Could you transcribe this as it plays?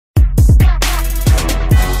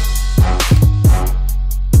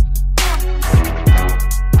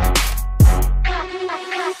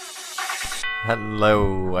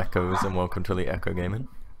Hello Echoes and welcome to EliteEchoGaming,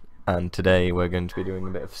 and today we're going to be doing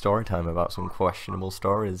a bit of story time about some questionable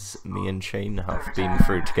stories me and Shane have been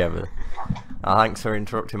through together. Thanks for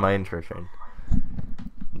interrupting my intro, Shane.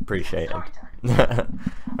 Appreciate it.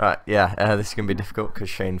 Right, yeah, this is going to be difficult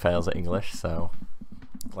because Shane fails at English, so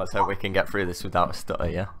let's hope we can get through this without a stutter,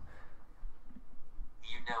 yeah?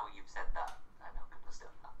 You know you've said that. I know people still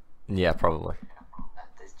that. Yeah, probably.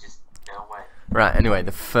 There's just no way. Right, anyway,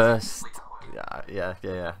 the first...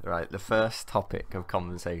 Right, the first topic of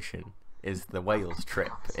conversation is the Wales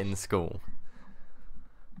trip in school.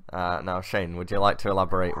 Now, Shane, would you like to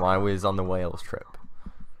elaborate why we was on the Wales trip?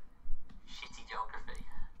 Shitty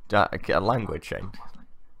geography. A language, Shane.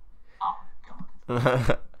 Oh, God.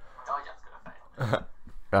 Digest's gonna fail.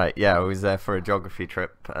 Right, yeah, I was there for a geography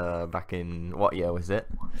trip back in... what year was it?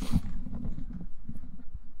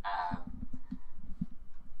 I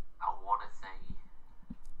wanna say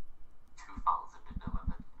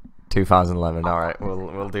 2011. 2011. All right,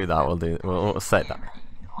 we'll do that. We'll set that.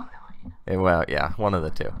 Well, yeah, one of the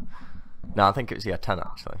two. No, I think it was year 10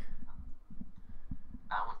 actually.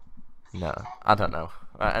 No, I don't know.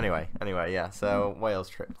 Anyway, yeah. So Wales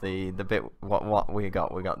trip. The bit what we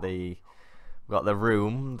got the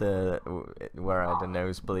room where I had a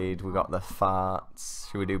nosebleed. We got the farts.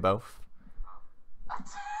 Should we do both?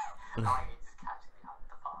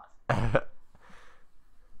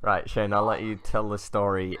 Right, Shane, I'll let you tell the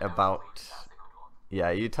story about... Yeah,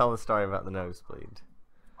 you tell the story about the nosebleed.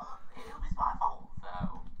 It was my fault,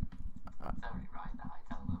 so it's only right that I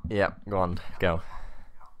tell them. Yep, go on, go.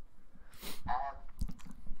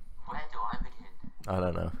 Where do I begin? I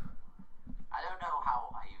don't know. I don't know how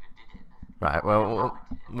I even did it. Right, well,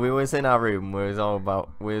 we was in our room. We was all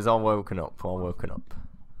woken up. All woken up.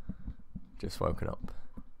 Just woken up.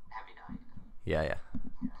 Heavy night. Yeah.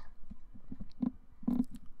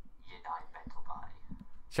 Mental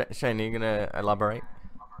body. Shane, are you gonna elaborate?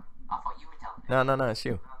 I thought you were telling me. No, it's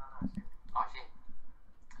you. Oh shit.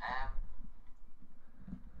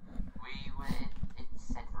 We were in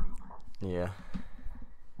said room. Yeah.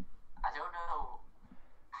 I don't know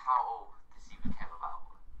how this even came about,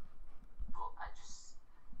 but I just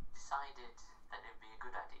decided that it'd be a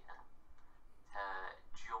good idea to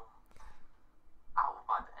jump out of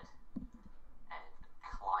my bed and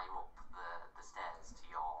climb up the stairs to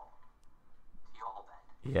your bed.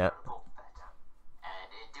 Yeah. Above bed. And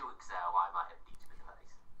in doing so, I might have beat him in the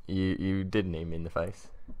face. You did knee me in the face.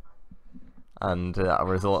 And that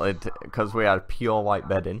resulted because we had pure white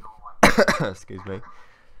bedding. Excuse me.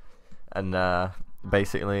 And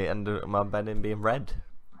basically ended up my bedding being red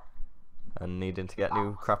and needing to get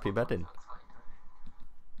new crappy bedding.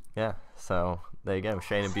 Yeah, so there you go.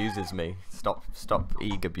 Shane abuses me. Stop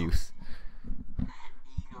ego abuse.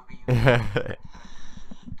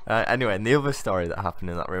 Anyway, and the other story that happened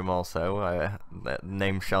in that room also,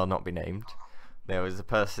 name shall not be named. There was a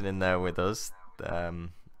person in there with us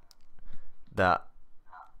that,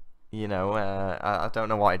 you know, I don't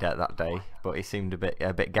know what he did that day, but he seemed a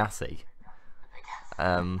bit gassy.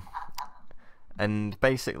 And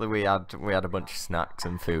basically we had a bunch of snacks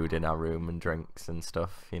and food in our room and drinks and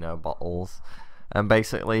stuff, you know, bottles. And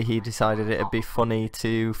basically he decided it'd be funny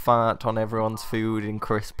to fart on everyone's food in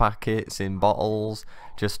crisp packets, in bottles,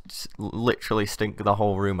 just literally stink the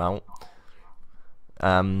whole room out.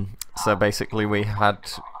 So basically we had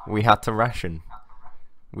to ration.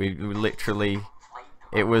 We literally,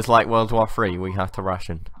 it was like World War III, we had to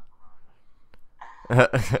ration.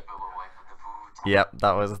 Yep,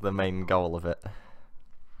 that was the main goal of it.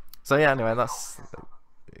 So yeah, anyway, that's...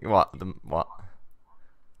 What?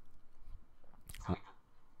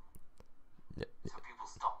 So people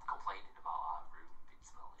stopped complaining about our room being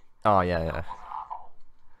smelly. Oh, yeah.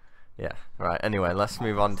 Yeah, right, anyway, let's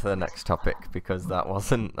move on to the next topic, because that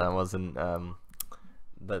wasn't the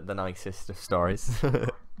nicest of stories.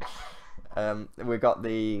 We got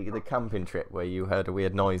the camping trip where you heard a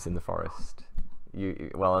weird noise in the forest.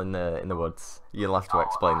 Well, in the woods. You'll have to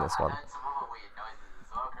explain this one.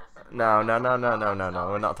 No,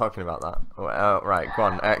 we're not talking about that. Right, go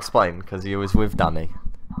on, explain, because you was with Danny.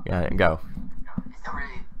 Yeah, go. It's not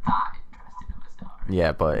really that interesting of a story.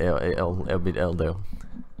 Yeah, but it'll do.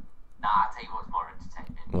 Nah, I'll tell you what's more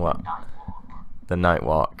entertaining. What? Night walk. The night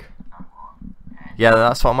walk. Yeah,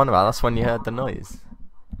 that's what I'm on about. That's when you heard the noise.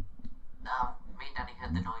 No, me and Danny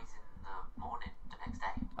heard the noise in the morning the next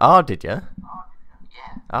day. Oh, did you? Yeah.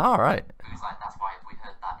 All right. It was like, that's why we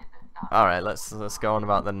heard that in the night. All right, let's go on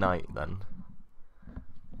about the night then.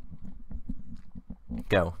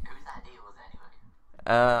 Go. Whose idea was it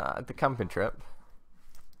anyway? The camping trip.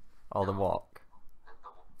 Or the walk.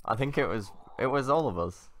 I think it was all of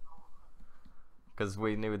us. because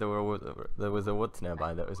we knew there was a woods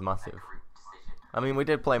nearby that was massive. Group decision. I mean, we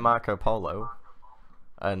did play Marco Polo,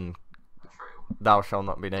 and True. Thou Shall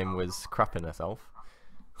Not Be Named was crapping herself.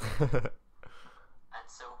 And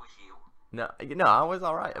so was you. No, I was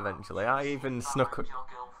alright eventually. I even snuck. Your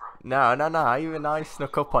girlfriend. No. I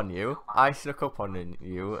snuck up on you. I snuck up on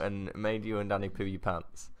you and made you and Danny poo your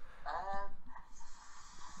pants.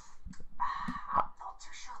 I'm not too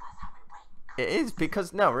sure that's how it went. It is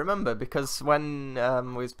because remember, because when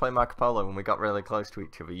we was playing Marco Polo and we got really close to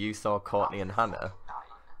each other, you saw Courtney and Hannah.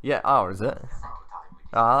 Yeah, is it? The second time we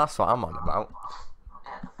did. That's what I'm on about.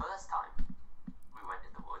 Yeah, the first time we went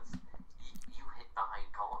in the woods, you hid behind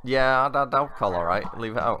Courtney. Yeah, I'd alcohol, alright.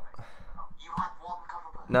 Leave it out. You had one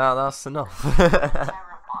cover burn. No, that's enough. Terrified.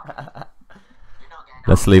 You're not getting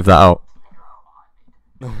Let's leave that out.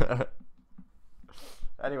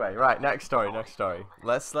 Anyway, right, next story.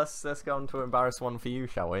 Let's go on to an embarrassing one for you,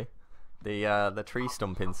 shall we? The tree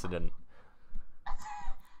stump incident.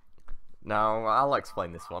 Now, I'll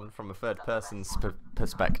explain this one from a third person's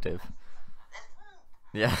perspective.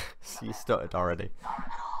 Yeah, you stuttered already.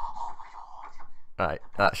 Right,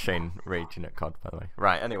 that's Shane raging at COD, by the way.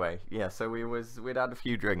 Right, anyway, yeah, so we'd had a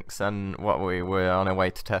few drinks, and we were on our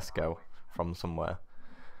way to Tesco from somewhere.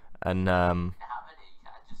 And, no,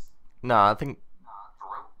 I think...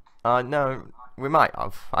 no, we might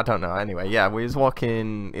have. I don't know. Anyway, yeah, we was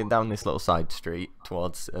walking down this little side street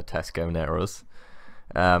towards a Tesco near us.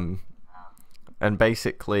 And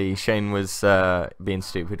basically, Shane was being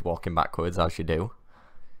stupid, walking backwards, as you do.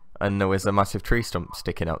 And there was a massive tree stump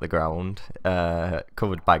sticking out the ground,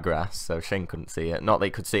 covered by grass, so Shane couldn't see it. Not that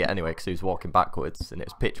he could see it anyway, because he was walking backwards, and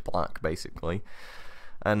it's pitch black, basically.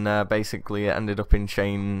 And basically, it ended up in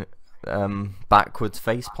Shane backwards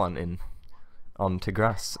face planting onto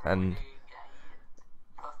grass. And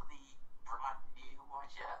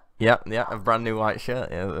yeah, a brand new white shirt.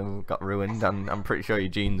 Yeah, got ruined, and I'm pretty sure your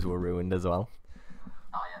jeans were ruined as well.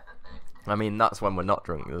 I mean, that's when we're not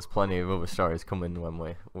drunk. There's plenty of other stories coming when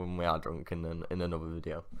we are drunk in another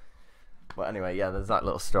video. But anyway, yeah, there's that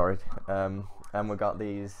little story. And we got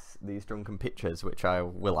these drunken pictures, which I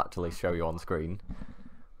will actually show you on screen.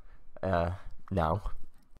 Now.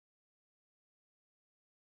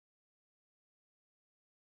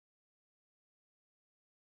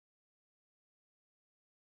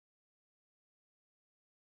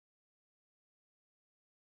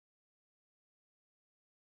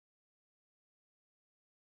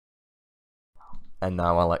 And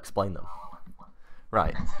now I'll explain them.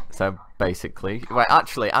 Right, so basically... Wait,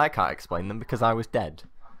 actually, I can't explain them because I was dead.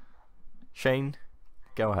 Shane,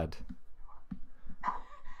 go ahead.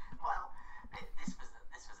 Well, this was a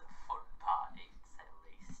fun party, to say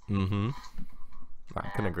the least. Mm-hmm. I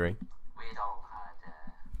can agree. We'd all had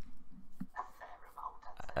a fair amount,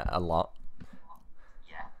 I'd say. A lot.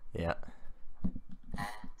 Yeah. Yeah. And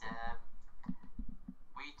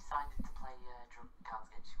we decided to play Drunk Cards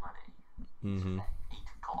Against Humanity. Mm-hmm. At 8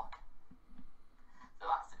 o'clock. So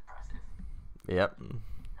that's impressive. Yep.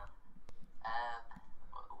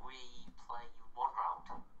 We play one round.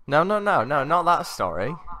 No, not that story.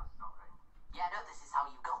 Yeah, no, this is how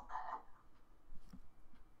you got there.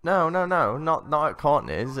 No, not at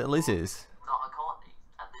Courtney's, at Lizzie's. Not at Courtney's,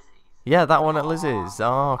 at Lizzie's. Yeah, that one at Lizzie's.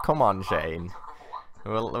 Oh, come on, Shane.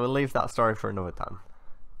 We'll leave that story for another time.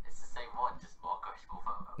 It's the same one, just more questionable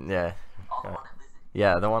photos. Yeah. Oh, the one at Lizzie's.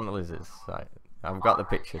 Yeah, the one that Lizzie's. Right. I've got the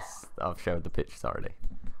pictures. I've showed the pictures already.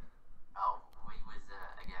 Oh, we was,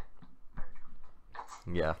 again, very drunk.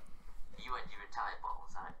 Yeah. You had your entire bottle,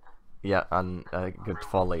 right? Yeah, and a good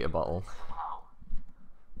 4-litre bottle. Somehow.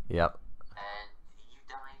 Yep. And you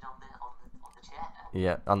died on the chair.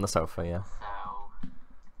 Yeah, on the sofa, yeah. So,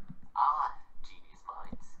 our genius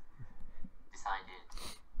minds decided,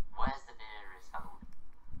 where's the nearest phone?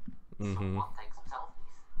 Mm-hmm. Someone take some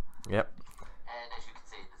selfies. Yep. And as you can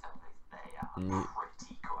see in the selfies, they are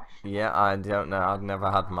pretty questionable. Yeah, I don't know. I'd never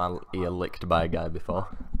had my ear licked by a guy before.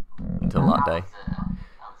 Until that day. That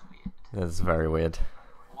was weird. That's very weird.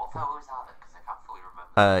 What photos are there? Because I can't fully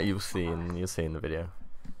remember. You'll see in the video.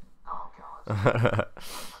 Oh god.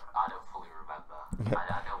 I don't fully remember.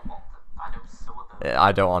 I know some of them.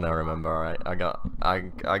 I don't want to remember. Alright,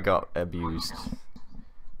 I got abused.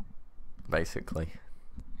 Basically.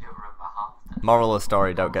 You don't remember half of them. Moral of the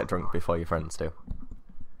story: don't get drunk before your friends do.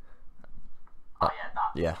 Oh yeah,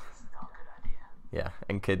 that Yeah. is not a good idea. Yeah,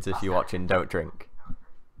 and kids, if you're watching, don't drink.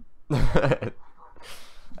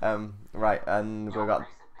 Right, and we got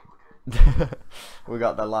we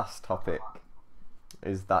got the last topic.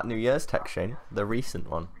 Is that New Year's text, Shane? The recent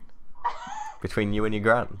one between you and your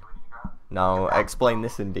gran. Now, explain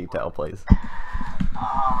this in detail, please.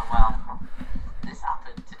 Oh well, this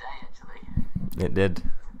It did. Is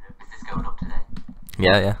this going up today?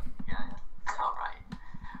 Yeah, yeah. Alright.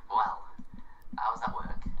 Well, I was at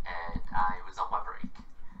work and I was on my break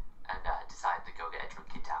and I decided to go get a drink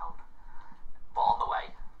in town. But on the way,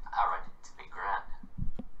 I ran into my gran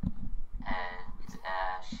and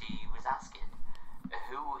she was asking,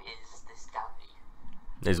 who is this Danny?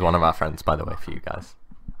 He's one of our friends, by the way, for you guys.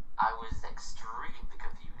 I was extremely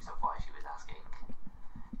confused of why she was asking.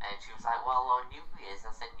 And she was like, well, on New Year's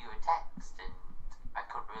I sent you a text and I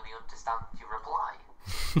couldn't really understand your reply.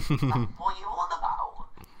 Like, what are you on about?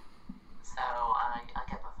 So I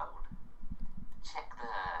get my phone, check the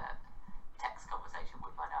text conversation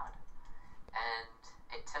with my dad, and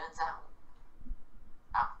it turns out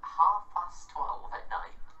at 12:30 at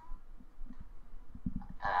night,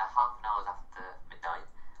 half an hour after midnight,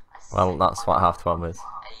 Well, that's what 12:30 is. a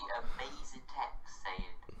amazing text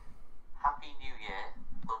saying, Happy New Year,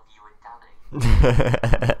 love you and Danny.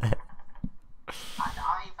 And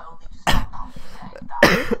I've only just found out today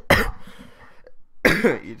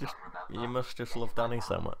that You must just love Danny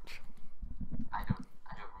so much. I don't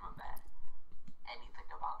remember anything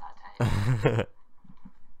about that text. And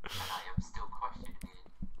I am still questioning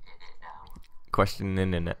it now.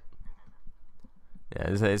 Questioning in it. Yeah,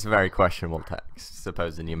 it's a very questionable text.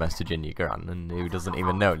 Supposing you're messaging your gran and who doesn't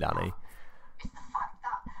even know Danny. It's the fact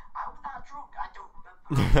that I'm that drunk, I don't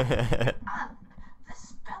remember. And the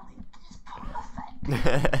spelling is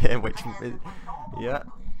perfect. Which is, yeah,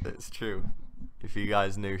 it's true. If you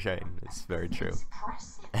guys knew Shane, it's very true.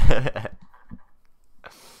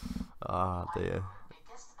 Ah, dear. It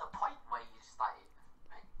gets to the point where you just like,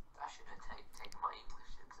 I should have taken my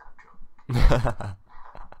English exam drunk.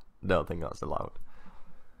 Don't think that's allowed.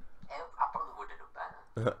 I probably would have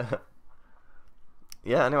done better.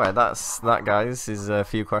 Yeah, anyway, that's that, guys. Is a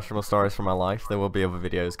few questionable stories from my life. There will be other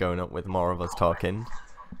videos going up with more of us talking.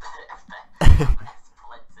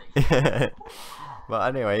 But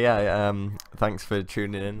anyway, yeah, thanks for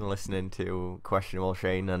tuning in and listening to Questionable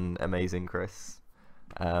Shane and Amazing Chris.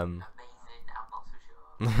 Amazing, I'm not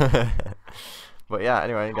so sure. But yeah,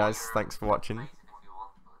 anyway, guys, thanks for watching. Amazing if you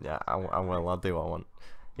want. Yeah, I will. I'll do what I want.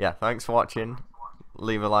 Yeah, thanks for watching.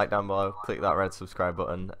 Leave a like down below. Click that red subscribe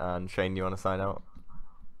button. And Shane, you want to sign out?